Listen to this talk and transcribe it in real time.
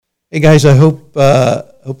Hey guys, I hope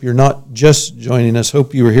you're not just joining us.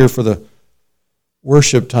 Hope you were here for the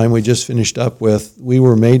worship time we just finished up with. We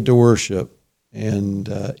were made to worship, and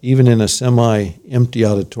even in a semi-empty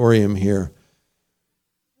auditorium here,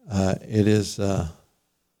 it's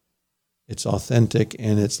authentic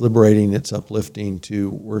and it's liberating, it's uplifting to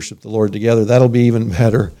worship the Lord together. That'll be even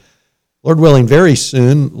better, Lord willing, very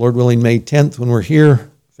soon. Lord willing, May 10th, when we're here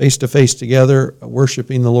face-to-face together,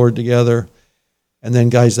 worshiping the Lord together. And then,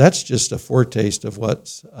 guys, that's just a foretaste of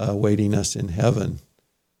what's awaiting us in heaven.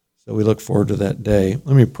 So we look forward to that day.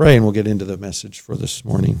 Let me pray, and we'll get into the message for this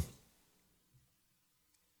morning.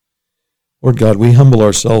 Lord God, we humble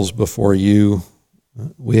ourselves before you.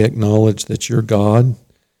 We acknowledge that you're God,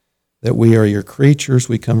 that we are your creatures.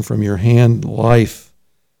 We come from your hand. Life,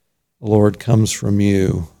 Lord, comes from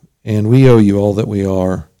you. And we owe you all that we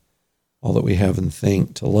are, all that we have and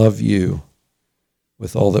think. To love you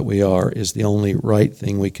with all that we are is the only right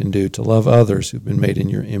thing we can do. To love others who've been made in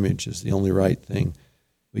your image is the only right thing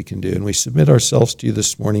we can do. And we submit ourselves to you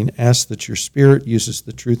this morning. Ask that your Spirit uses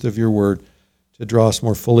the truth of your word to draw us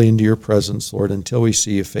more fully into your presence, Lord, until we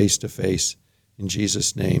see you face to face. In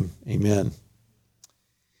Jesus' name, amen.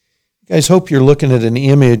 You guys, hope you're looking at an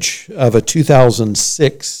image of a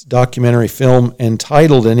 2006 documentary film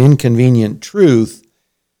entitled An Inconvenient Truth.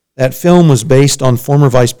 That film was based on former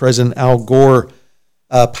Vice President Al Gore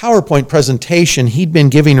PowerPoint presentation he'd been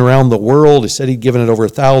giving around the world. He said he'd given it over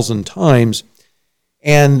 1,000 times.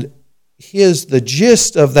 And the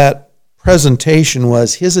gist of that presentation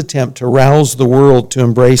was his attempt to rouse the world to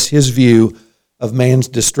embrace his view of man's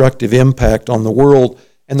destructive impact on the world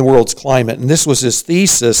and the world's climate. And this was his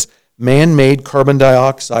thesis: man-made carbon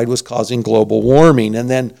dioxide was causing global warming. And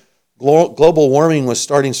then global warming was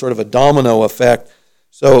starting sort of a domino effect.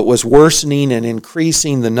 So it was worsening and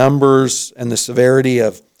increasing the numbers and the severity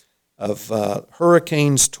of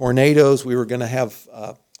hurricanes, tornadoes. We were going to have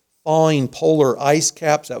thawing polar ice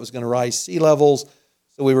caps. That was going to rise sea levels.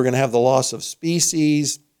 So we were going to have the loss of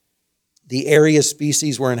species. The area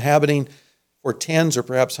species were inhabiting for tens or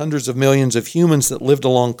perhaps hundreds of millions of humans that lived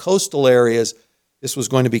along coastal areas. This was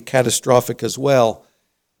going to be catastrophic as well.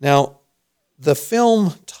 Now, the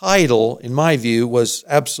film title, in my view, was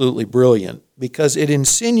absolutely brilliant because it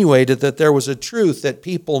insinuated that there was a truth that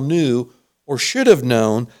people knew or should have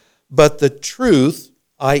known, but the truth,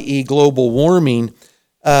 i.e. global warming,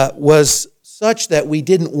 was such that we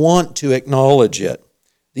didn't want to acknowledge it.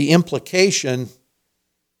 The implication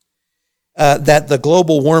that the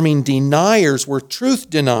global warming deniers were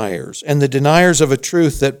truth deniers, and the deniers of a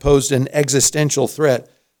truth that posed an existential threat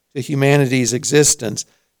to humanity's existence.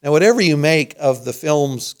 Now, whatever you make of the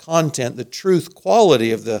film's content, the truth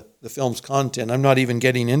quality of the film's content, I'm not even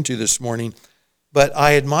getting into this morning, but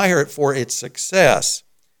I admire it for its success.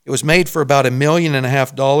 It was made for about $1.5 million. It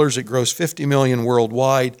grossed $50 million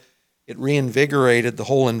worldwide. It reinvigorated the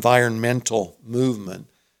whole environmental movement.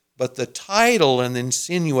 But the title and the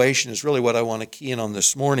insinuation is really what I want to key in on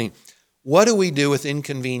this morning. What do we do with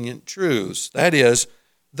inconvenient truths? That is,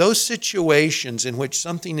 those situations in which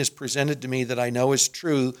something is presented to me that I know is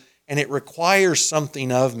true and it requires something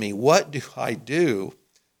of me. What do I do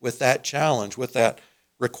with that challenge, with that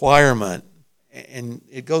requirement? And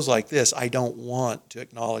it goes like this: I don't want to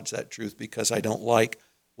acknowledge that truth because I don't like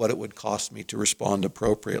what it would cost me to respond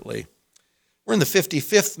appropriately. We're in the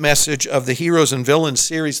 55th message of the Heroes and Villains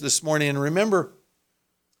series this morning. And remember,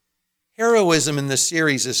 heroism in this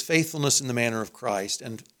series is faithfulness in the manner of Christ.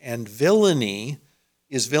 And villainy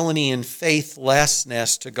is villainy in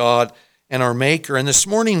faithlessness to God and our Maker. And this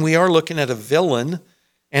morning we are looking at a villain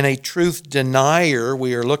and a truth denier.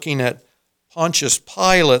 We are looking at Pontius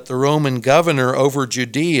Pilate, the Roman governor over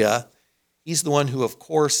Judea. He's the one who, of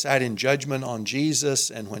course, sat in judgment on Jesus.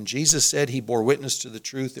 And when Jesus said he bore witness to the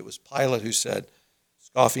truth, it was Pilate who said,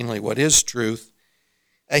 scoffingly, "What is truth?"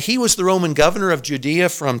 He was the Roman governor of Judea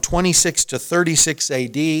from 26 to 36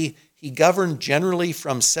 A.D. He governed generally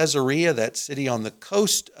from Caesarea, that city on the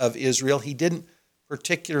coast of Israel. He didn't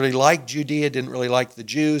particularly like Judea, didn't really like the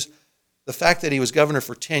Jews. The fact that he was governor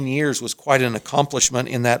for 10 years was quite an accomplishment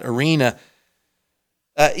in that arena.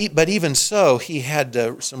 But even so, he had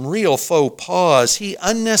some real faux pas. He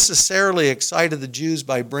unnecessarily excited the Jews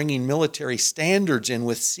by bringing military standards in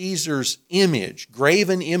with Caesar's image.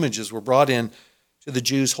 Graven images were brought in to the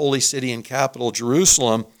Jews' holy city and capital,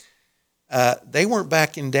 Jerusalem. They weren't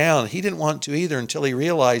backing down. He didn't want to either until he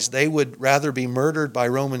realized they would rather be murdered by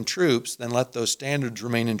Roman troops than let those standards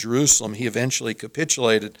remain in Jerusalem. He eventually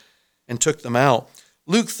capitulated and took them out.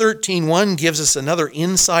 Luke 13:1 gives us another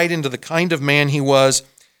insight into the kind of man he was.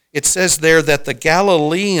 It says there that the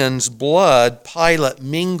Galileans' blood Pilate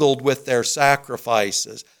mingled with their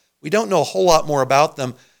sacrifices. We don't know a whole lot more about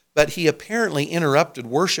them, but he apparently interrupted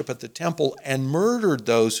worship at the temple and murdered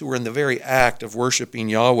those who were in the very act of worshiping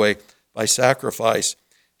Yahweh by sacrifice.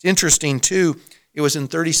 It's interesting, too, it was in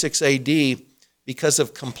 36 AD, because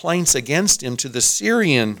of complaints against him to the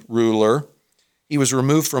Syrian ruler, he was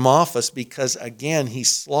removed from office because, again, he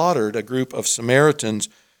slaughtered a group of Samaritans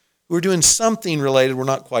who were doing something related, we're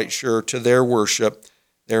not quite sure, to their worship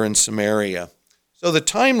there in Samaria. So the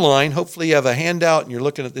timeline, hopefully you have a handout and you're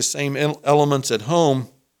looking at the same elements at home.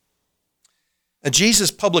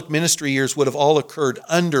 Jesus' public ministry years would have all occurred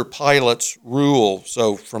under Pilate's rule.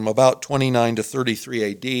 So from about 29 to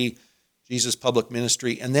 33 AD, Jesus' public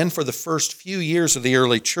ministry. And then for the first few years of the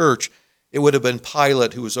early church, it would have been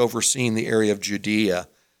Pilate who was overseeing the area of Judea.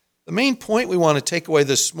 The main point we want to take away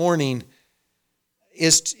this morning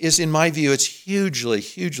is in my view, it's hugely,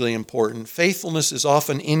 hugely important. Faithfulness is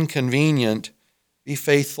often inconvenient. Be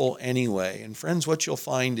faithful anyway. And friends, what you'll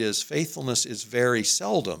find is faithfulness is very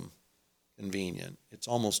seldom convenient. It's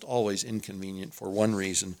almost always inconvenient for one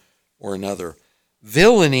reason or another.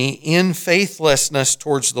 Villainy in faithlessness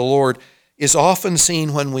towards the Lord is often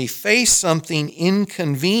seen when we face something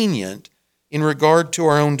inconvenient in regard to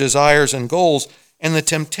our own desires and goals, and the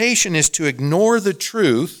temptation is to ignore the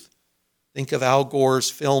truth. Think of Al Gore's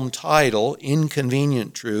film title,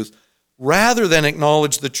 Inconvenient Truth, rather than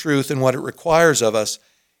acknowledge the truth and what it requires of us.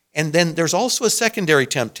 And then there's also a secondary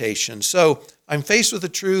temptation. So I'm faced with the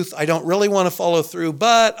truth. I don't really want to follow through,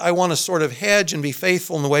 but I want to sort of hedge and be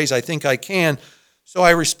faithful in the ways I think I can. So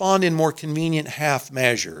I respond in more convenient half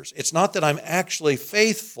measures. It's not that I'm actually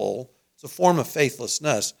faithful. It's a form of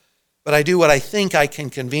faithlessness. But I do what I think I can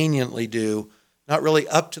conveniently do, not really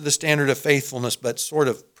up to the standard of faithfulness, but sort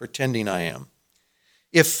of pretending I am.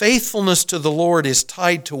 If faithfulness to the Lord is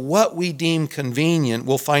tied to what we deem convenient,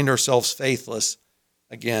 we'll find ourselves faithless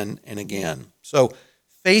again and again. So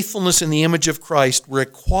faithfulness in the image of Christ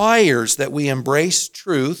requires that we embrace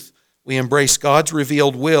truth, we embrace God's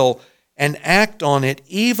revealed will, and act on it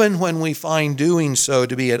even when we find doing so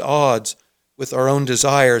to be at odds with our own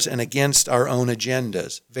desires and against our own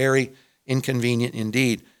agendas. Very inconvenient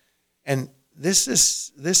indeed. And this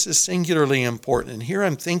is singularly important. And here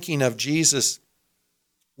I'm thinking of Jesus'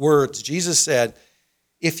 words. Jesus said,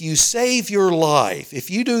 if you save your life,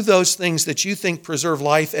 if you do those things that you think preserve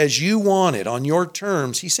life as you want it, on your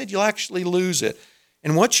terms, he said you'll actually lose it.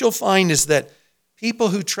 And what you'll find is that people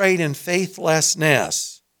who trade in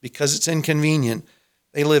faithlessness, because it's inconvenient,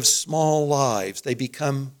 they live small lives. They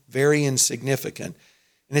become very insignificant.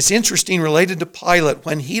 And it's interesting, related to Pilate,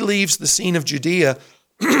 when he leaves the scene of Judea,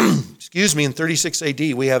 in 36 AD,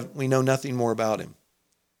 we know nothing more about him.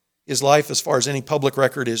 His life, as far as any public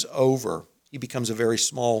record, is over. He becomes a very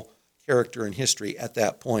small character in history at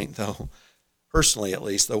that point, though, personally at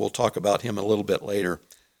least, though we'll talk about him a little bit later.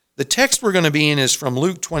 The text we're going to be in is from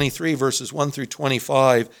Luke 23, verses 1 through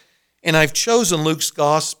 25, and I've chosen Luke's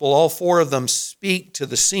gospel. All four of them speak to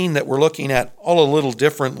the scene that we're looking at all a little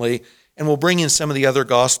differently, and we'll bring in some of the other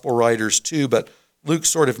gospel writers too, but Luke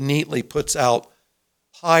sort of neatly puts out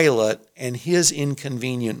Pilate and his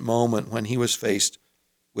inconvenient moment when he was faced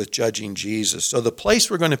with judging Jesus. So the place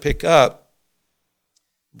we're going to pick up,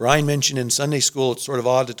 Brian mentioned in Sunday school, it's sort of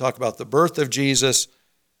odd to talk about the birth of Jesus,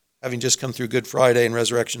 having just come through Good Friday and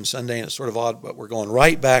Resurrection Sunday, and it's sort of odd, but we're going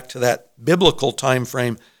right back to that biblical time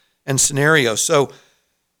frame and scenario. So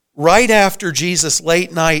right after Jesus'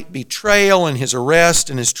 late night betrayal and his arrest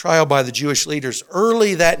and his trial by the Jewish leaders,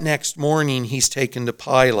 early that next morning, he's taken to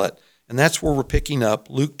Pilate. And that's where we're picking up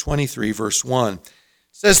Luke 23, verse 1. It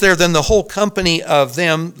says there, then the whole company of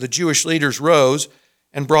them, the Jewish leaders, rose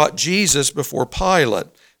and brought Jesus before Pilate.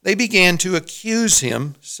 They began to accuse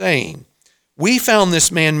him, saying, we found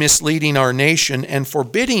this man misleading our nation and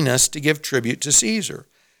forbidding us to give tribute to Caesar,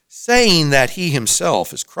 saying that he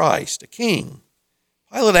himself is Christ, a king.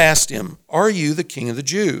 Pilate asked him, are you the king of the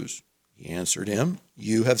Jews? He answered him,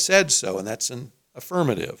 you have said so, and that's an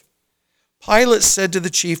affirmative. Pilate said to the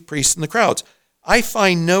chief priests and the crowds, I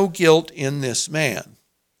find no guilt in this man.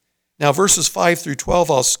 Now, verses 5 through 12,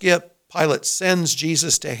 I'll skip. Pilate sends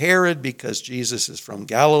Jesus to Herod because Jesus is from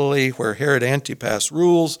Galilee, where Herod Antipas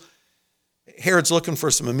rules. Herod's looking for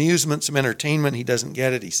some amusement, some entertainment. He doesn't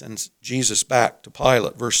get it. He sends Jesus back to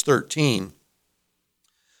Pilate. Verse 13.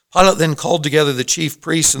 Pilate then called together the chief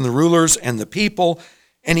priests and the rulers and the people,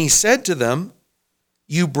 and he said to them,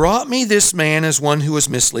 you brought me this man as one who was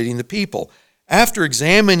misleading the people. After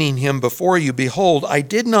examining him before you, behold, I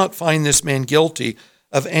did not find this man guilty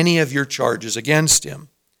of any of your charges against him.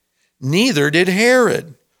 Neither did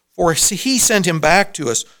Herod, for he sent him back to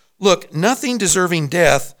us. Look, nothing deserving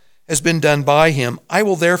death has been done by him. I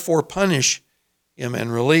will therefore punish him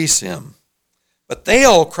and release him. But they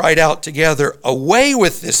all cried out together, "Away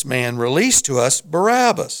with this man, release to us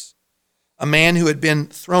Barabbas," a man who had been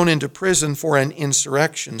thrown into prison for an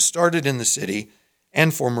insurrection started in the city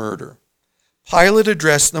and for murder. Pilate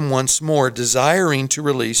addressed them once more, desiring to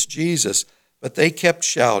release Jesus, but they kept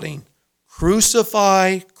shouting,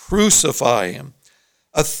 "Crucify, crucify him."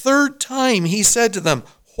 A third time he said to them,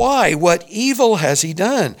 "Why, what evil has he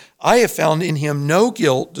done? I have found in him no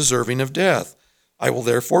guilt deserving of death. I will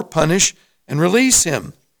therefore punish and release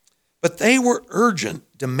him." But they were urgent,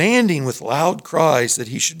 demanding with loud cries that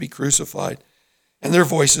he should be crucified, and their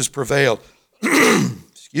voices prevailed.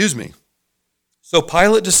 Excuse me. So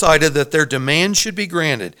Pilate decided that their demand should be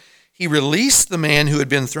granted. He released the man who had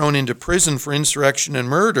been thrown into prison for insurrection and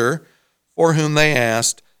murder, for whom they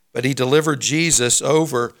asked, but he delivered Jesus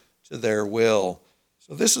over to their will.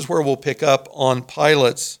 So this is where we'll pick up on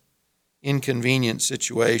Pilate's inconvenient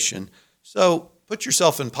situation. So put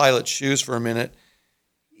yourself in Pilate's shoes for a minute.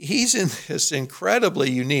 He's in this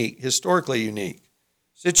incredibly unique, historically unique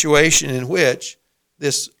situation in which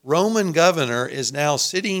this Roman governor is now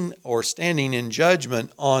sitting or standing in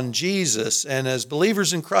judgment on Jesus. And as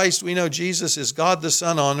believers in Christ, we know Jesus is God the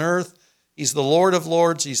Son on earth. He's the Lord of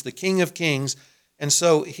lords. He's the King of kings. And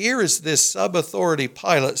so here is this sub-authority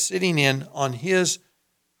Pilate sitting in on his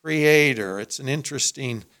creator. It's an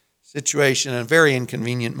interesting situation and a very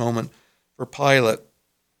inconvenient moment for Pilate.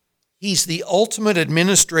 He's the ultimate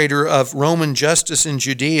administrator of Roman justice in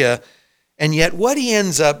Judea, and yet what he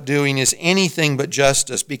ends up doing is anything but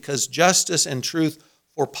justice, because justice and truth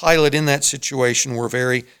for Pilate in that situation were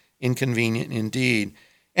very inconvenient indeed.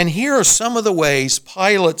 And here are some of the ways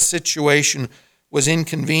Pilate's situation was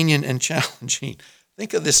inconvenient and challenging.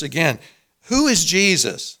 Think of this again. Who is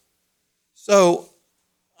Jesus? So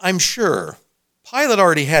I'm sure Pilate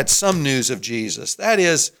already had some news of Jesus. That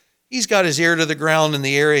is, he's got his ear to the ground in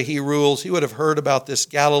the area he rules. He would have heard about this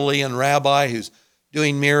Galilean rabbi who's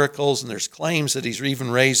doing miracles, and there's claims that he's even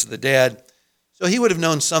raised the dead. So he would have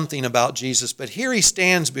known something about Jesus. But here he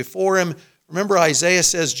stands before him. Remember, Isaiah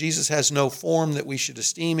says Jesus has no form that we should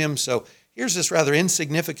esteem him. So here's this rather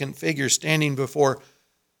insignificant figure standing before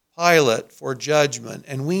Pilate for judgment.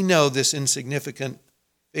 And we know this insignificant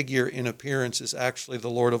figure in appearance is actually the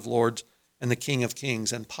Lord of Lords and the King of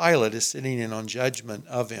Kings. And Pilate is sitting in on judgment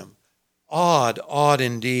of him. Odd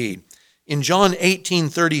indeed. In John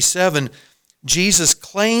 18:37, Jesus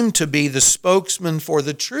claimed to be the spokesman for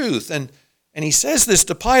the truth. And he says this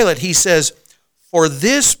to Pilate. He says, "For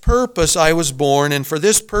this purpose I was born, and for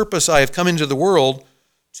this purpose I have come into the world,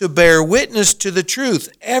 to bear witness to the truth.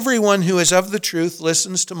 Everyone who is of the truth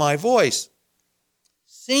listens to my voice."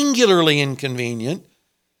 Singularly inconvenient.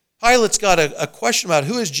 Pilate's got a question about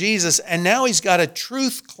who is Jesus, and now he's got a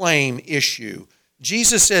truth claim issue.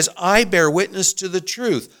 Jesus says, "I bear witness to the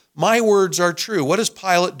truth. My words are true." What does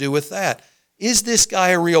Pilate do with that? Is this guy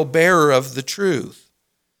a real bearer of the truth?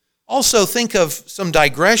 Also, think of some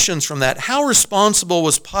digressions from that. How responsible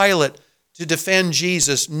was Pilate to defend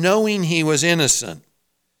Jesus knowing he was innocent?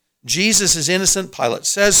 Jesus is innocent, Pilate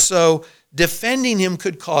says so. Defending him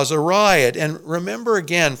could cause a riot. And remember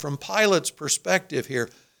again, from Pilate's perspective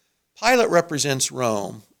here, Pilate represents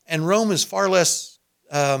Rome, and Rome is far less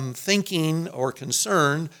thinking or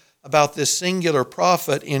concerned about this singular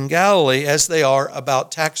prophet in Galilee as they are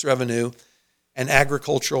about tax revenue and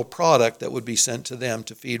agricultural product that would be sent to them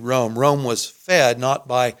to feed Rome. Rome was fed not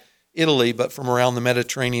by Italy, but from around the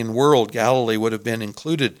Mediterranean world. Galilee would have been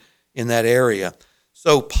included in that area.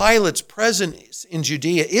 So Pilate's presence in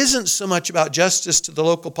Judea isn't so much about justice to the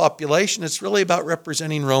local population, it's really about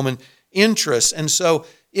representing Roman interests. And so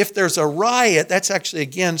if there's a riot, that's actually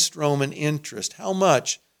against Roman interest. How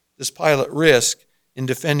much does Pilate risk in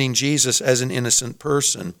defending Jesus as an innocent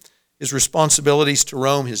person? His responsibilities to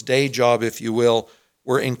Rome, his day job, if you will,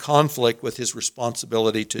 were in conflict with his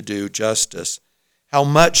responsibility to do justice. How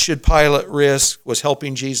much should Pilate risk? Was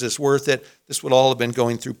helping Jesus worth it? This would all have been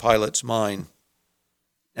going through Pilate's mind.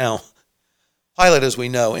 Now, Pilate, as we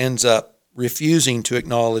know, ends up refusing to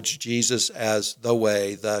acknowledge Jesus as the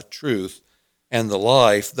way, the truth, and the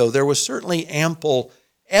life, though there was certainly ample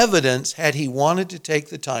evidence had he wanted to take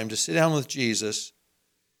the time to sit down with Jesus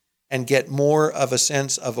and get more of a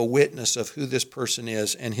sense of a witness of who this person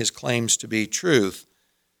is and his claims to be truth.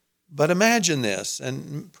 But imagine this,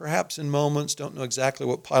 and perhaps in moments, don't know exactly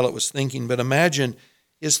what Pilate was thinking, but imagine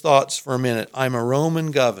his thoughts for a minute. I'm a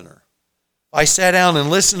Roman governor. If I sat down and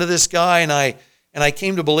listened to this guy and I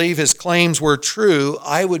came to believe his claims were true,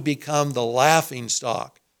 I would become the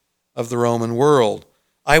laughingstock of the Roman world.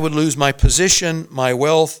 I would lose my position, my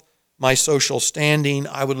wealth, my social standing.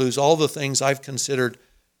 I would lose all the things I've considered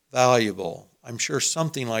valuable. I'm sure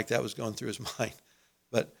something like that was going through his mind.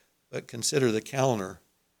 But consider the counter.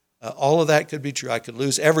 All of that could be true. I could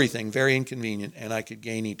lose everything, very inconvenient, and I could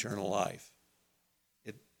gain eternal life.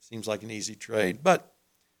 It seems like an easy trade. But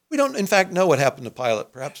we don't, in fact, know what happened to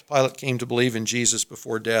Pilate. Perhaps Pilate came to believe in Jesus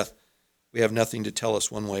before death. We have nothing to tell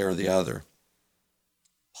us one way or the other.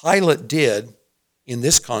 Pilate did, in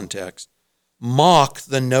this context, mock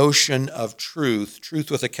the notion of truth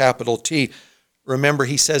with a capital T. Remember,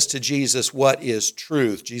 he says to Jesus, what is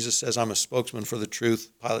truth? Jesus says, I'm a spokesman for the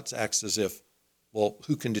truth. Pilate acts as if, well,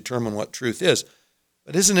 who can determine what truth is?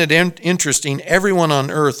 But isn't it interesting? Everyone on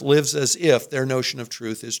earth lives as if their notion of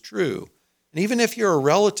truth is true. And even if you're a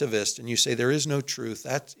relativist and you say there is no truth,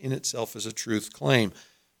 that in itself is a truth claim.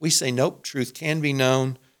 We say, nope, truth can be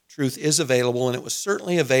known, truth is available, and it was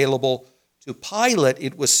certainly available to Pilate.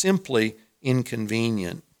 It was simply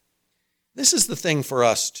inconvenient. This is the thing for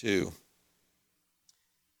us too.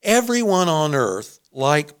 Everyone on earth,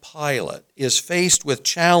 like Pilate, is faced with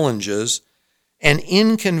challenges and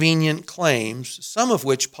inconvenient claims, some of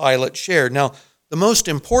which Pilate shared. Now, the most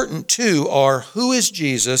important two are, who is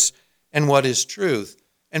Jesus and what is truth?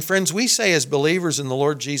 And friends, we say as believers in the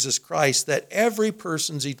Lord Jesus Christ that every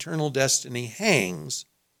person's eternal destiny hangs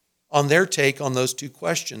on their take on those two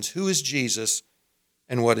questions. Who is Jesus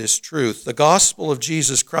and what is truth? The gospel of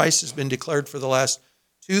Jesus Christ has been declared for the last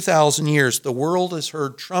 2,000 years. The world has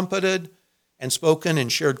heard trumpeted and spoken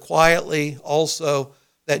and shared quietly also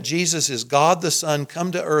that Jesus is God the Son,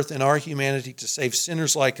 come to earth in our humanity to save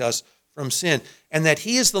sinners like us from sin, and that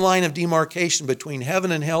he is the line of demarcation between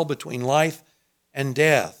heaven and hell, between life and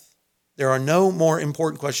death. There are no more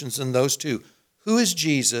important questions than those two. Who is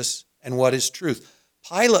Jesus and what is truth?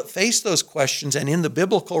 Pilate faced those questions, and in the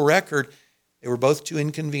biblical record, they were both too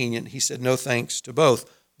inconvenient. He said no thanks to both.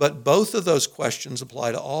 But both of those questions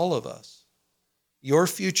apply to all of us. Your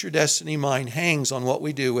future destiny, mine, hangs on what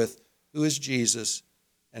we do with who is Jesus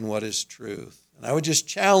and what is truth. And I would just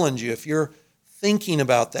challenge you, if you're thinking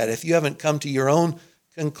about that, if you haven't come to your own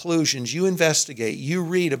conclusions, you investigate, you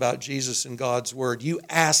read about Jesus and God's word, you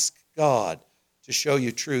ask God to show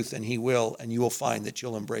you truth, and he will, and you will find that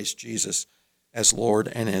you'll embrace Jesus as Lord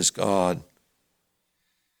and as God.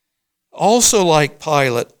 Also like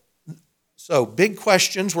Pilate, so big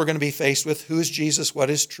questions we're going to be faced with. Who is Jesus? What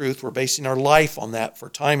is truth? We're basing our life on that for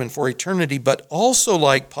time and for eternity. But also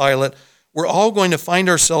like Pilate, we're all going to find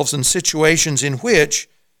ourselves in situations in which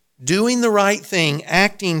doing the right thing,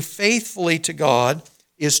 acting faithfully to God,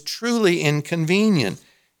 is truly inconvenient.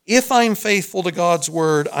 If I'm faithful to God's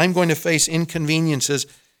word, I'm going to face inconveniences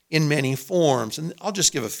in many forms. And I'll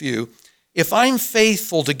just give a few. If I'm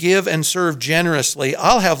faithful to give and serve generously,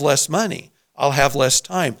 I'll have less money. I'll have less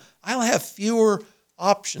time. I'll have fewer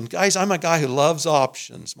options. Guys, I'm a guy who loves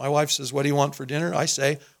options. My wife says, what do you want for dinner? I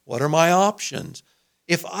say, what are my options?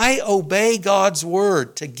 If I obey God's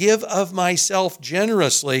word to give of myself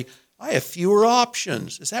generously, I have fewer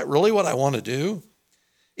options. Is that really what I want to do?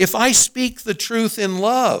 If I speak the truth in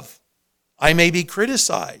love, I may be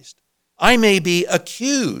criticized. I may be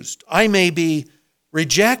accused. I may be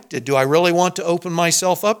rejected. Do I really want to open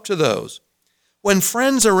myself up to those? When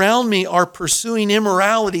friends around me are pursuing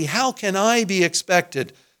immorality, how can I be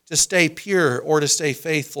expected to stay pure or to stay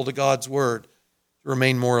faithful to God's word, to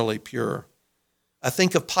remain morally pure? I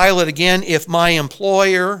think of Pilate again. If my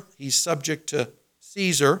employer, he's subject to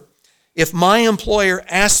Caesar, if my employer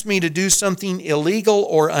asks me to do something illegal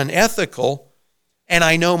or unethical, and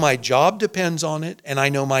I know my job depends on it, and I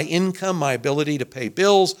know my income, my ability to pay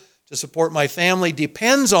bills, to support my family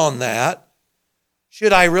depends on that,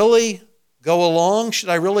 should I really go along? Should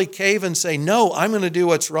I really cave and say, no, I'm going to do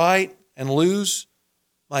what's right and lose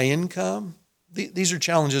my income? These are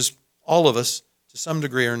challenges all of us, to some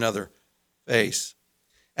degree or another, face.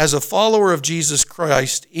 As a follower of Jesus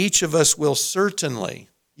Christ, each of us will certainly,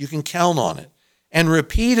 you can count on it, and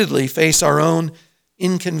repeatedly face our own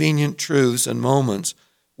inconvenient truths and moments.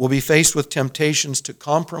 We'll be faced with temptations to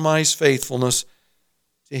compromise faithfulness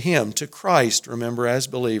to him, to Christ, remember, as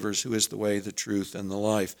believers, who is the way, the truth, and the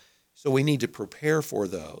life. So we need to prepare for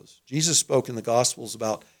those. Jesus spoke in the Gospels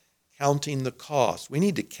about counting the cost. We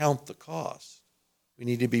need to count the cost. We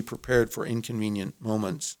need to be prepared for inconvenient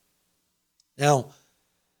moments. Now,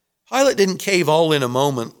 Pilate didn't cave all in a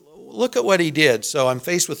moment. Look at what he did. So I'm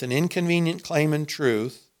faced with an inconvenient claim in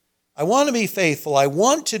truth. I want to be faithful. I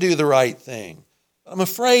want to do the right thing. But I'm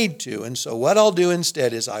afraid to. And so what I'll do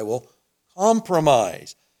instead is I will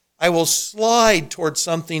compromise. I will slide towards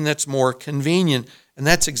something that's more convenient. And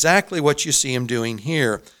that's exactly what you see him doing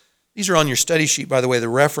here. These are on your study sheet, by the way, the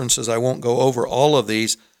references. I won't go over all of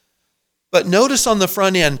these. But notice on the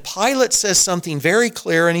front end, Pilate says something very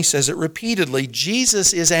clear, and he says it repeatedly.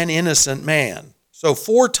 Jesus is an innocent man. So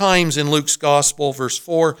 4 times in Luke's gospel, verse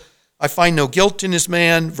 4, I find no guilt in this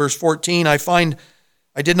man. Verse 14, I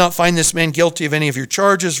did not find this man guilty of any of your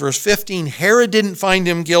charges. Verse 15, Herod didn't find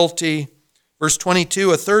him guilty. Verse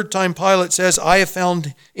 22, a third time Pilate says, I have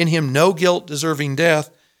found in him no guilt deserving death.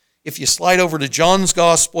 If you slide over to John's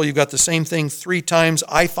gospel, you've got the same thing 3 times.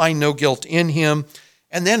 I find no guilt in him.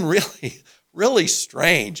 And then really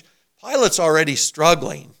strange, Pilate's already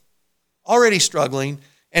struggling,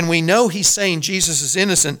 and we know he's saying Jesus is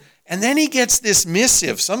innocent. And then he gets this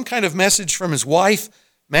missive, some kind of message from his wife.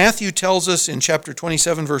 Matthew tells us in chapter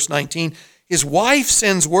 27, verse 19, his wife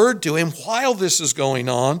sends word to him while this is going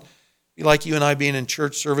on. It'd be like you and I being in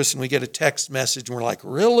church service and we get a text message and we're like,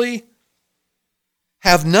 really?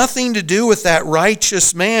 Have nothing to do with that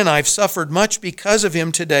righteous man. I've suffered much because of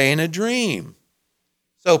him today in a dream.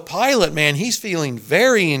 So Pilate, man, he's feeling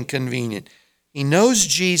very inconvenient. He knows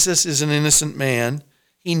Jesus is an innocent man.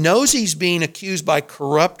 He knows he's being accused by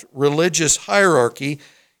corrupt religious hierarchy.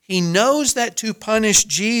 He knows that to punish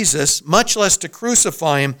Jesus, much less to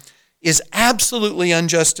crucify him, is absolutely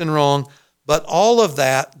unjust and wrong. But all of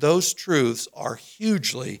that, those truths, are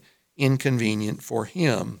hugely inconvenient for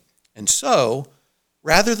him. And so,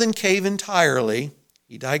 rather than cave entirely,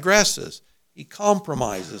 he digresses. He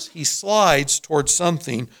compromises. He slides towards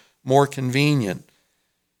something more convenient.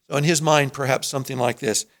 So in his mind, perhaps something like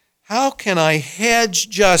this: how can I hedge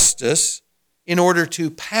justice in order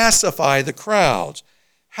to pacify the crowds?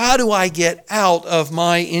 How do I get out of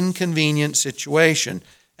my inconvenient situation?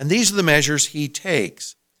 And these are the measures he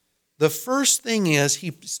takes. The first thing is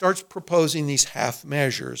he starts proposing these half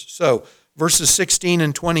measures. So verses 16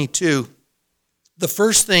 and 22, the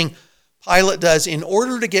first thing Pilate does in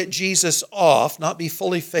order to get Jesus off, not be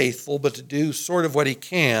fully faithful, but to do sort of what he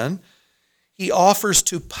can, he offers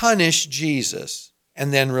to punish Jesus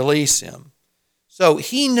and then release him. So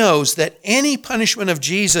he knows that any punishment of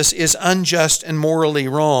Jesus is unjust and morally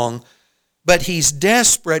wrong, but he's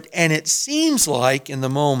desperate, and it seems like, in the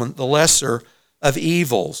moment, the lesser of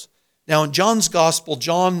evils. Now, in John's gospel,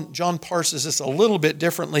 John parses this a little bit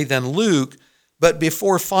differently than Luke, but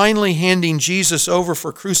before finally handing Jesus over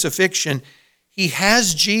for crucifixion, he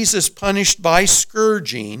has Jesus punished by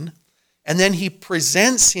scourging, and then he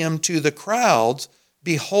presents him to the crowds,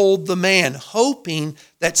 behold the man, hoping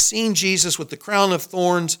that seeing Jesus with the crown of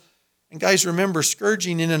thorns, and guys, remember,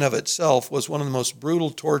 scourging in and of itself was one of the most brutal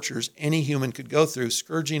tortures any human could go through.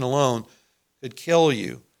 Scourging alone could kill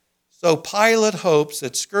you. So Pilate hopes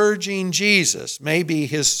that scourging Jesus may be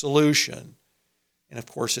his solution. And of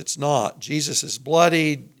course it's not. Jesus is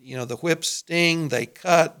bloodied, the whips sting, they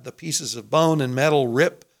cut, the pieces of bone and metal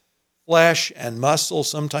rip flesh and muscle,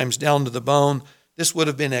 sometimes down to the bone. This would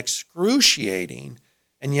have been excruciating,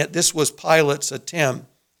 and yet this was Pilate's attempt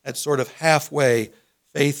at sort of halfway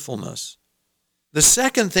faithfulness. The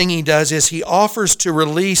second thing he does is he offers to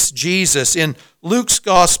release Jesus. In Luke's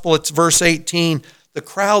gospel, it's verse 18, the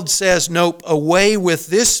crowd says, nope, away with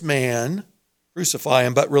this man, crucify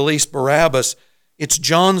him, but release Barabbas. It's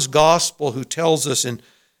John's gospel who tells us in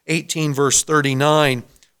 18 verse 39,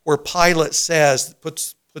 where Pilate says,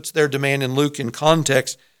 puts their demand in Luke in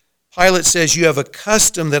context. Pilate says, you have a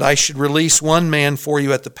custom that I should release one man for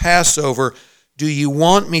you at the Passover. Do you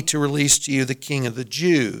want me to release to you the King of the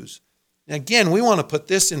Jews? Now again, we want to put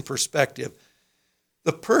this in perspective.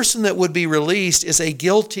 The person that would be released is a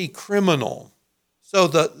guilty criminal. So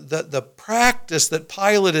the practice that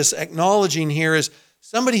Pilate is acknowledging here is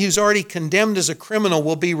somebody who's already condemned as a criminal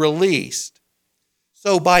will be released.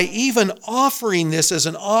 So by even offering this as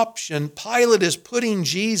an option, Pilate is putting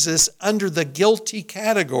Jesus under the guilty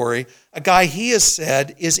category, a guy he has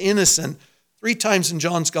said is innocent 3 times in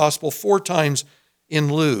John's gospel, 4 times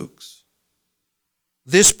in Luke's.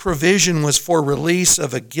 This provision was for release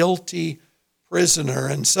of a guilty prisoner,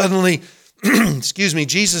 and suddenly,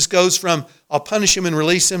 Jesus goes from I'll punish him and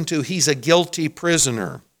release him to he's a guilty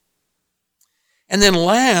prisoner. And then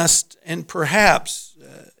last, and perhaps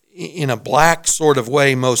in a black sort of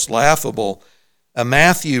way most laughable,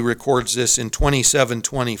 Matthew records this in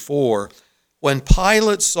 27:24. When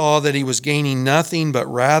Pilate saw that he was gaining nothing, but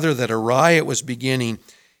rather that a riot was beginning,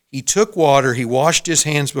 he took water, he washed his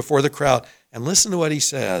hands before the crowd, and listen to what he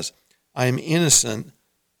says, I am innocent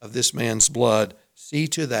of this man's blood. See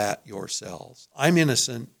to that yourselves. I'm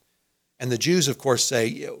innocent. And the Jews, of course, say,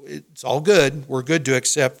 it's all good. We're good to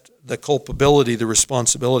accept the culpability, the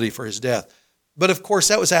responsibility for his death. But of course,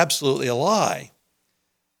 that was absolutely a lie.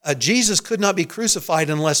 Jesus could not be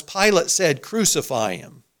crucified unless Pilate said, crucify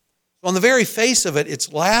him. So on the very face of it,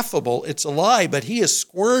 it's laughable, it's a lie, but he is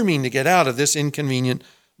squirming to get out of this inconvenient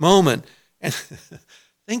moment. And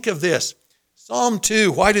think of this. Psalm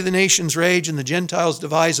 2, why do the nations rage and the Gentiles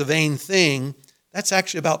devise a vain thing? That's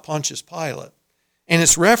actually about Pontius Pilate. And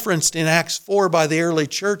it's referenced in Acts 4 by the early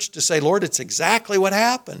church to say, Lord, it's exactly what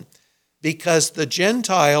happened. Because the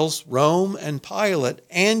Gentiles, Rome and Pilate,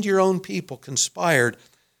 and your own people conspired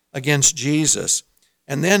against Jesus.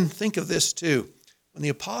 And then think of this too. When the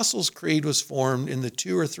Apostles' Creed was formed in the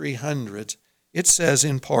 200 or 300s, it says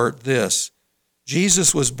in part this: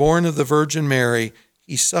 Jesus was born of the Virgin Mary.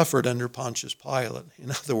 He suffered under Pontius Pilate.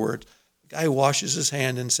 In other words, the guy who washes his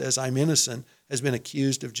hand and says, I'm innocent, has been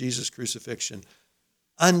accused of Jesus' crucifixion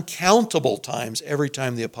uncountable times every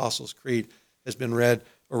time the Apostles' Creed has been read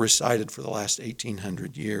or recited for the last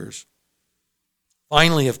 1,800 years.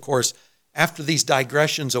 Finally, of course, after these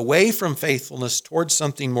digressions away from faithfulness towards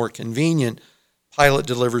something more convenient, Pilate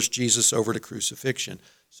delivers Jesus over to crucifixion.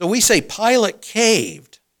 So we say Pilate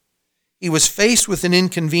caved. He was faced with an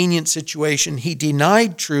inconvenient situation. He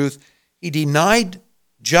denied truth. He denied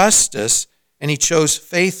justice, and he chose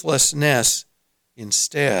faithlessness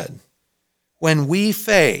instead. When we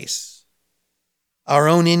face our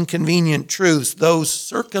own inconvenient truths, those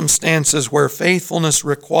circumstances where faithfulness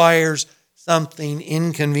requires something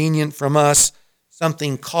inconvenient from us,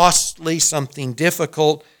 something costly, something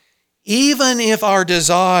difficult, even if our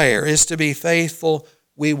desire is to be faithful,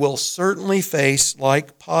 we will certainly face,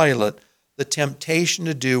 like Pilate, the temptation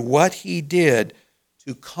to do what he did,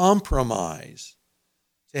 to compromise,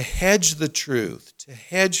 to hedge the truth, to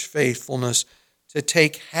hedge faithfulness, to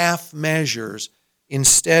take half measures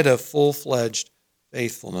instead of full-fledged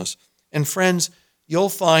faithfulness. And friends, you'll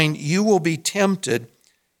find you will be tempted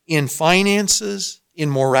in finances, in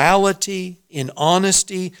morality, in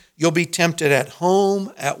honesty. You'll be tempted at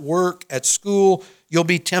home, at work, at school. You'll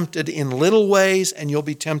be tempted in little ways, and you'll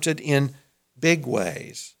be tempted in big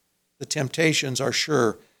ways. The temptations are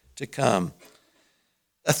sure to come.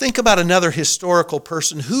 Think about another historical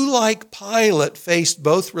person who, like Pilate, faced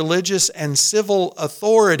both religious and civil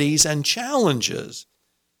authorities and challenges.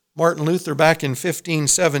 Martin Luther, back in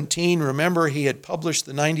 1517, remember he had published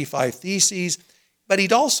the 95 Theses, but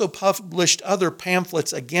he'd also published other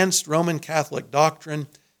pamphlets against Roman Catholic doctrine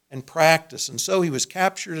and practice. And so he was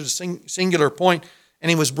captured at a singular point,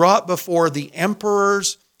 and he was brought before the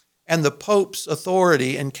emperors and the Pope's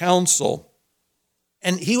authority and council.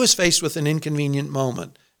 And he was faced with an inconvenient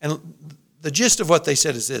moment. And the gist of what they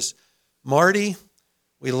said is this: Marty,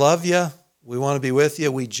 we love you. We want to be with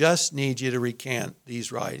you. We just need you to recant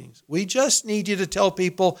these writings. We just need you to tell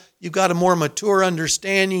people you've got a more mature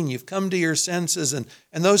understanding, you've come to your senses, and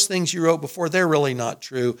those things you wrote before, they're really not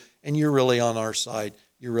true, and you're really on our side.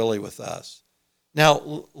 You're really with us.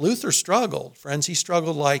 Now, Luther struggled. Friends, he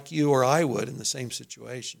struggled like you or I would in the same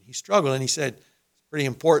situation. He struggled, and he said, it's pretty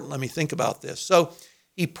important. Let me think about this. So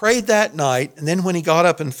he prayed that night, and then when he got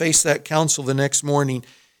up and faced that council the next morning,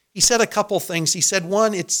 he said a couple things. He said,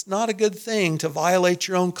 one, it's not a good thing to violate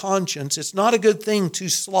your own conscience. It's not a good thing to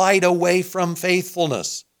slide away from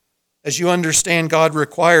faithfulness, as you understand God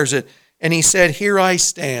requires it. And he said, here I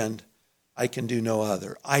stand. I can do no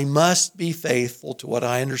other. I must be faithful to what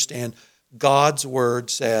I understand God's word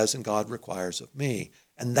says and God requires of me.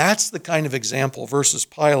 And that's the kind of example versus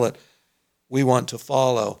Pilate we want to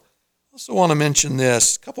follow. I also want to mention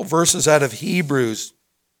this, a couple verses out of Hebrews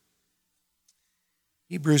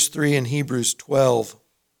 3 and Hebrews 12.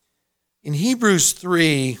 In Hebrews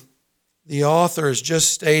 3, the author has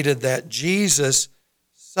just stated that Jesus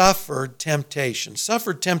suffered temptations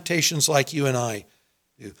like you and I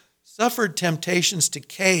do. Suffered temptations to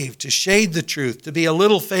cave, to shade the truth, to be a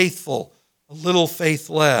little faithful, a little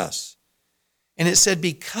faithless. And it said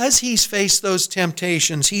because he's faced those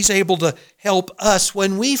temptations, he's able to help us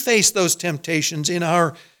when we face those temptations in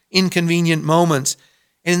our inconvenient moments.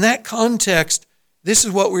 And in that context, this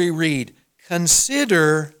is what we read.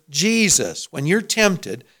 Consider Jesus. When you're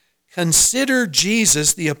tempted, consider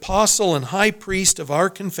Jesus, the apostle and high priest of our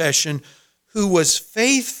confession, who was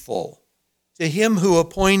faithful to him who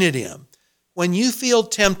appointed him. When you feel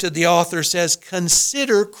tempted, the author says,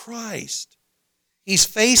 consider Christ. He's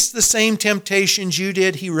faced the same temptations you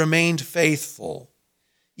did. He remained faithful.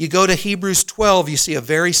 You go to Hebrews 12, you see a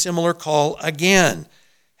very similar call again.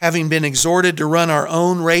 Having been exhorted to run our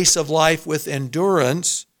own race of life with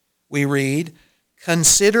endurance, we read,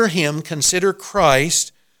 consider him, consider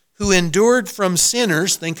Christ, who endured from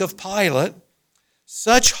sinners, think of Pilate,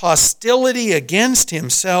 such hostility against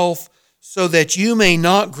himself, so that you may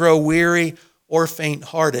not grow weary or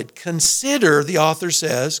faint-hearted. Consider, the author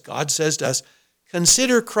says, God says to us,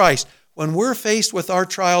 consider Christ. when we're faced with our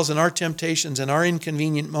trials and our temptations and our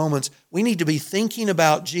inconvenient moments, we need to be thinking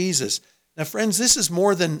about Jesus. Now, friends, this is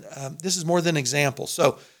more than example.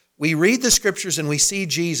 So we read the scriptures and we see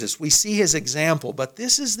Jesus. We see his example. But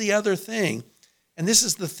this is the other thing, and this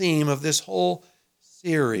is the theme of this whole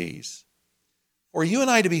series. For you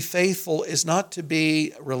and I to be faithful is not to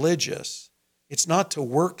be religious. It's not to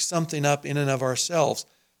work something up in and of ourselves.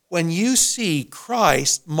 When you see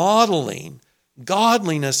Christ modeling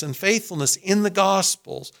godliness and faithfulness in the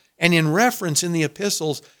Gospels and in reference in the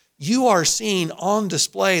epistles, you are seeing on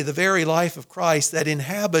display the very life of Christ that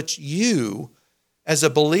inhabits you as a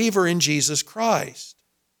believer in Jesus Christ.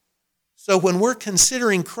 So when we're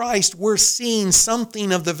considering Christ, we're seeing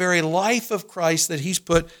something of the very life of Christ that he's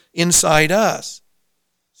put inside us.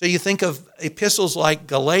 So you think of epistles like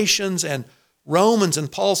Galatians and Romans,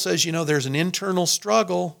 and Paul says, there's an internal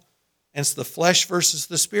struggle. And it's the flesh versus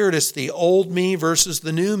the spirit. It's the old me versus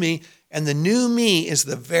the new me. And the new me is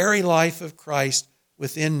the very life of Christ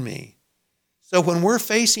within me. So when we're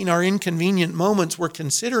facing our inconvenient moments, we're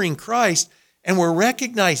considering Christ and we're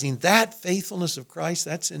recognizing that faithfulness of Christ,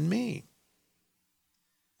 that's in me.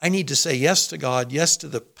 I need to say yes to God, yes to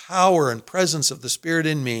the power and presence of the Spirit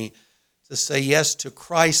in me, to say yes to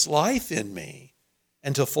Christ's life in me,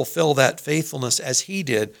 and to fulfill that faithfulness as he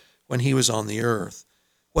did when he was on the earth.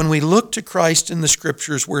 When we look to Christ in the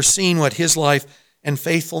Scriptures, we're seeing what his life and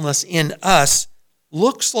faithfulness in us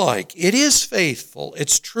looks like. It is faithful,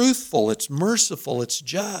 it's truthful, it's merciful, it's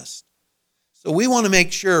just. So we want to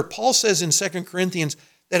make sure, Paul says in 2 Corinthians,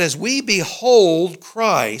 that as we behold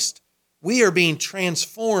Christ, we are being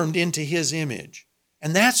transformed into his image.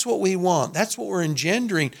 And that's what we want. That's what we're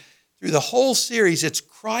engendering through the whole series. It's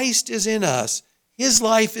Christ is in us, his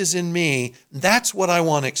life is in me. That's what I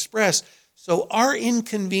want to express. So our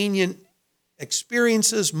inconvenient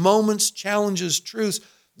experiences, moments, challenges, truths,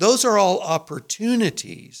 those are all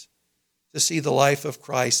opportunities to see the life of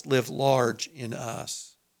Christ live large in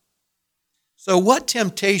us. So what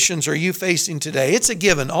temptations are you facing today? It's a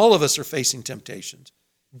given. All of us are facing temptations,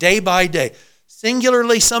 day by day,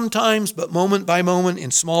 singularly sometimes, but moment by moment,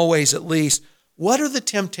 in small ways at least. What are the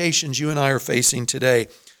temptations you and I are facing today?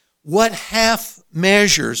 What half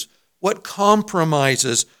measures, what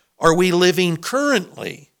compromises are we living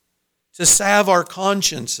currently to salve our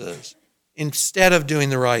consciences instead of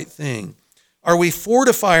doing the right thing? Are we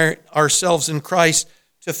fortifying ourselves in Christ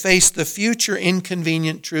to face the future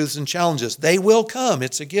inconvenient truths and challenges? They will come,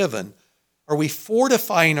 it's a given. Are we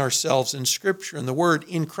fortifying ourselves in Scripture and the Word,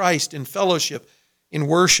 in Christ, in fellowship, in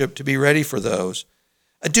worship to be ready for those?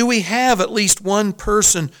 Do we have at least one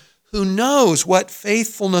person who knows what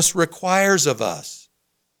faithfulness requires of us,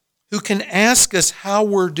 who can ask us how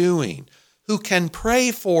we're doing, who can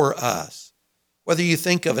pray for us? Whether you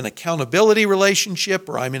think of an accountability relationship,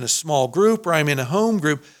 or I'm in a small group, or I'm in a home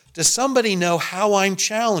group, does somebody know how I'm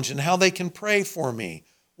challenged and how they can pray for me?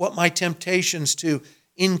 What my temptations to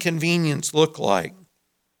inconvenience look like?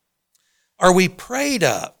 Are we prayed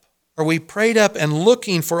up? Are we prayed up and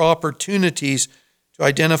looking for opportunities to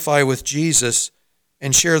identify with Jesus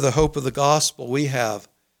and share the hope of the gospel we have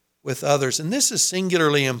with others? And this is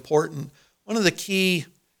singularly important. One of the key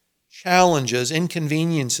challenges,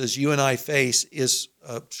 inconveniences you and I face is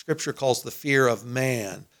Scripture calls the fear of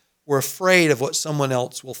man. We're afraid of what someone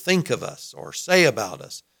else will think of us or say about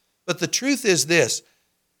us. But the truth is this: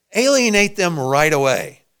 alienate them right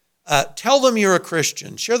away. Tell them you're a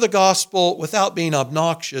Christian. Share the gospel without being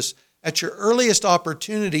obnoxious at your earliest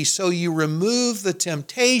opportunity, so you remove the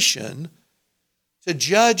temptation to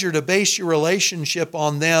judge or to base your relationship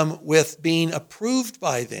on them with being approved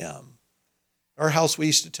by them. At our house, we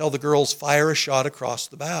used to tell the girls, fire a shot across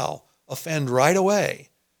the bow. Offend right away,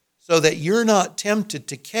 so that you're not tempted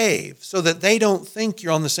to cave, so that they don't think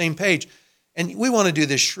you're on the same page. And we want to do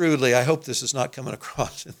this shrewdly. I hope this is not coming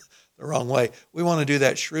across in the wrong way. We want to do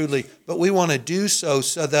that shrewdly, but we want to do so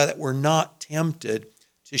that we're not tempted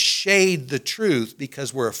to shade the truth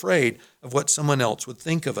because we're afraid of what someone else would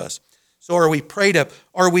think of us. So are we prayed up?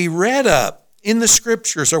 Are we read up in the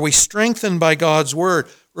Scriptures? Are we strengthened by God's Word?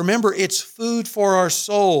 Remember, it's food for our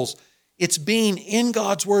souls. It's being in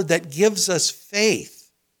God's Word that gives us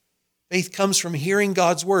faith. Faith comes from hearing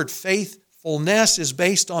God's Word. Faithfulness is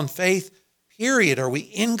based on faith, period. Are we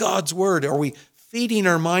in God's Word? Are we feeding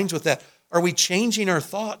our minds with that? Are we changing our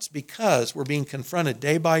thoughts because we're being confronted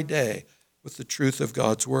day by day with the truth of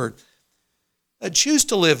God's Word? Choose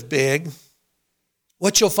to live big.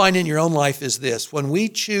 What you'll find in your own life is this: when we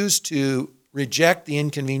choose to reject the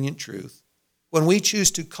inconvenient truth, when we choose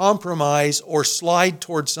to compromise or slide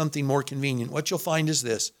towards something more convenient, what you'll find is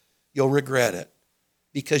this: you'll regret it.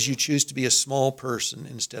 because you choose to be a small person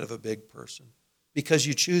instead of a big person, because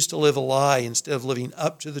you choose to live a lie instead of living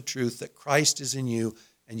up to the truth that Christ is in you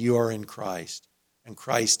and you are in Christ, and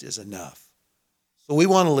Christ is enough. So we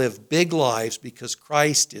want to live big lives because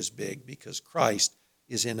Christ is big, because Christ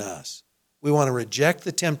is in us. We want to reject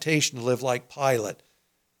the temptation to live like Pilate,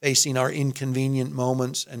 facing our inconvenient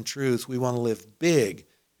moments and truth. We want to live big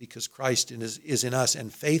because Christ is in us,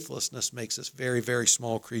 and faithlessness makes us very, very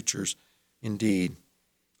small creatures indeed.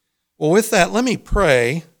 Well, with that, let me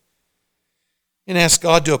pray and ask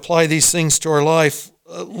God to apply these things to our life.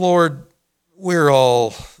 Lord,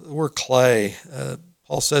 we're clay.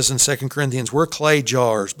 Paul says in 2 Corinthians, we're clay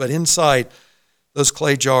jars, but inside those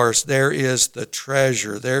clay jars, there is the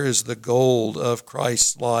treasure, there is the gold of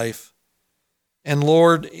Christ's life. And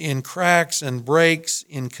Lord, in cracks and breaks,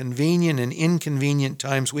 in convenient and inconvenient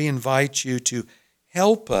times, we invite you to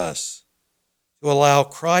help us to allow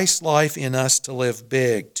Christ's life in us to live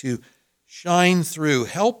big, to shine through.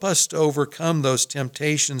 Help us to overcome those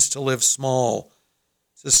temptations to live small,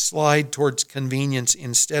 to slide towards convenience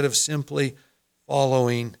instead of simply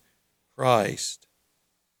following Christ.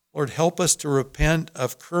 Lord, help us to repent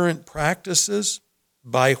of current practices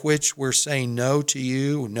by which we're saying no to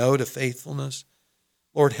you, no to faithfulness.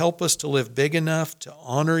 Lord, help us to live big enough to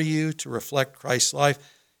honor you, to reflect Christ's life,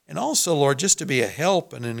 and also, Lord, just to be a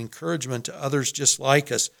help and an encouragement to others just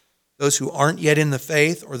like us, those who aren't yet in the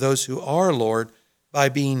faith or those who are, Lord, by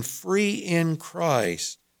being free in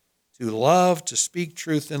Christ, to love, to speak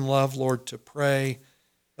truth in love, Lord, to pray.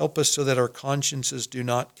 Help us so that our consciences do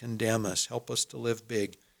not condemn us. Help us to live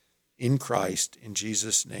big in Christ. In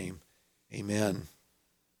Jesus' name, amen.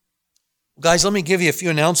 Guys, let me give you a few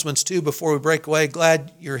announcements too before we break away.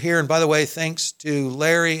 Glad you're here. And by the way, thanks to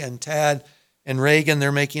Larry and Tad and Reagan.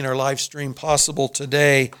 They're making our live stream possible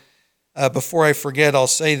today. Before I forget, I'll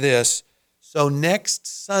say this. So next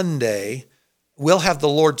Sunday, we'll have the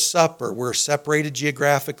Lord's Supper. We're separated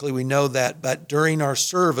geographically, we know that. But during our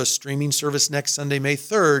service, streaming service next Sunday, May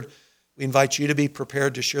 3rd, we invite you to be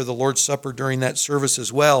prepared to share the Lord's Supper during that service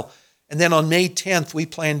as well. And then on May 10th, we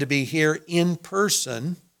plan to be here in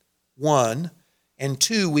person, 1. And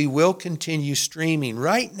 2, we will continue streaming.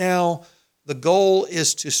 Right now, the goal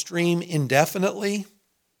is to stream indefinitely.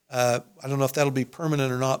 I don't know if that'll be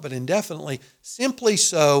permanent or not, but indefinitely. Simply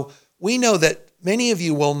so, we know that many of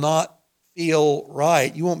you will not feel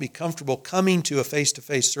right. You won't be comfortable coming to a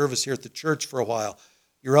face-to-face service here at the church for a while.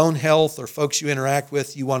 Your own health or folks you interact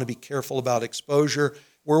with, you want to be careful about exposure.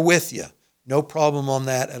 We're with you. No problem on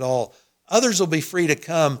that at all. Others will be free to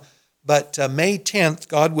come, but May 10th,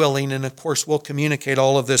 God willing, and of course we'll communicate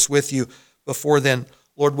all of this with you before then.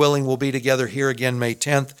 Lord willing, we'll be together here again May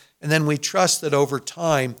 10th. And then we trust that over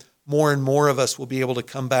time, more and more of us will be able to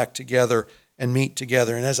come back together and meet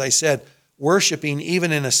together. And as I said, worshiping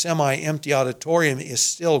even in a semi-empty auditorium is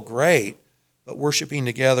still great, but worshiping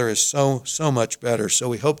together is so much better. So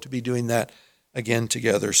we hope to be doing that again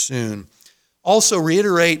together soon. Also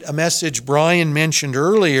reiterate a message Brian mentioned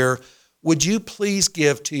earlier. Would you please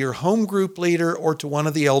give to your home group leader or to one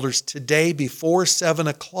of the elders today before 7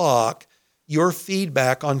 o'clock your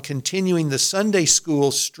feedback on continuing the Sunday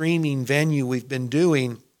school streaming venue we've been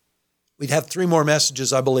doing. We'd have 3 more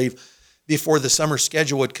messages, I believe, before the summer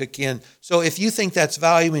schedule would kick in. So if you think that's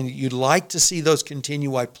valuable and you'd like to see those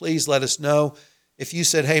continue, why please let us know. If you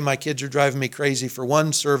said, hey, my kids are driving me crazy for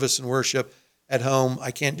 1 service and worship at home,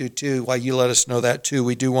 I can't do 2, why you let us know that too.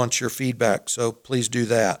 We do want your feedback, so please do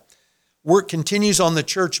that. Work continues on the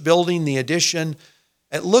church building, the addition.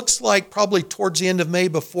 It looks like probably towards the end of May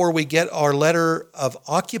before we get our letter of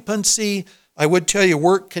occupancy. I would tell you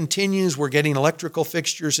work continues. We're getting electrical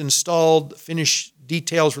fixtures installed, finish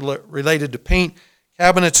details related to paint,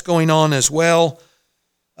 cabinets going on as well.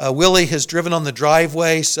 Willie has driven on the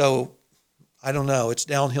driveway, so I don't know. It's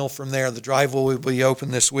downhill from there. The driveway will be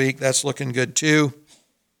open this week. That's looking good too.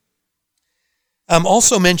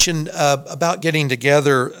 Also mentioned about getting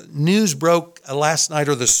together. News broke last night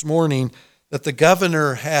or this morning that the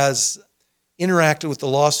governor has interacted with the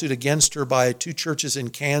lawsuit against her by 2 churches in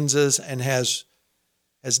Kansas and has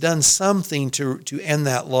done something to end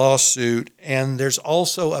that lawsuit. And there's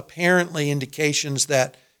also apparently indications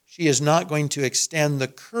that she is not going to extend the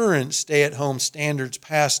current stay-at-home standards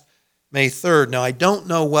past May 3rd. Now, I don't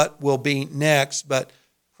know what will be next, but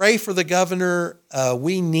pray for the governor.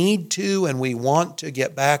 We need to and we want to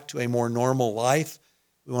get back to a more normal life.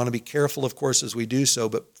 We want to be careful, of course, as we do so,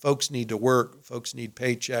 but folks need to work. Folks need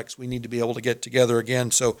paychecks. We need to be able to get together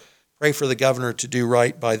again. So pray for the governor to do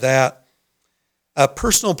right by that.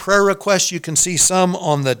 Personal prayer requests, you can see some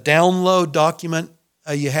on the download document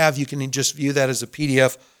you have. You can just view that as a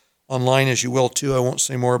PDF online as you will too. I won't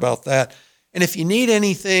say more about that. And if you need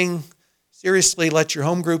anything, seriously, let your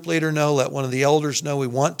home group leader know, let one of the elders know. We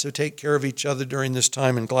want to take care of each other during this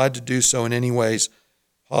time and glad to do so in any ways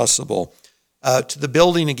possible. To the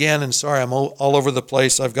building again, and sorry, I'm all over the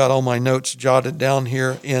place. I've got all my notes jotted down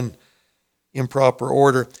here in proper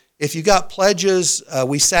order. If you got pledges,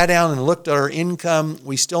 we sat down and looked at our income.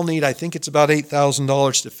 We still need, I think it's about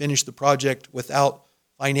 $8,000 to finish the project without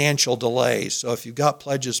financial delays. So if you've got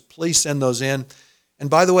pledges, please send those in. And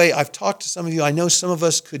by the way, I've talked to some of you. I know some of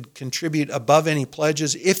us could contribute above any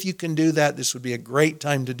pledges. If you can do that, this would be a great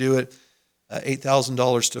time to do it.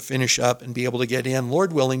 $8,000 to finish up and be able to get in,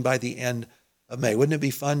 Lord willing, by the end of May. Wouldn't it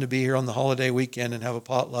be fun to be here on the holiday weekend and have a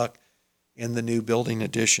potluck in the new building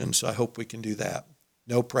addition? So I hope we can do that.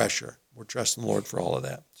 No pressure. We're trusting the Lord for all of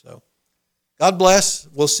that. So God bless.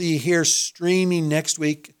 We'll see you here streaming next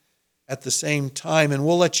week at the same time, and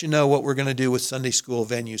we'll let you know what we're going to do with Sunday school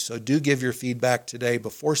venue. So do give your feedback today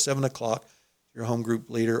before 7 o'clock to your home group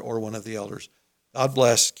leader or one of the elders. God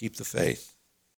bless. Keep the faith.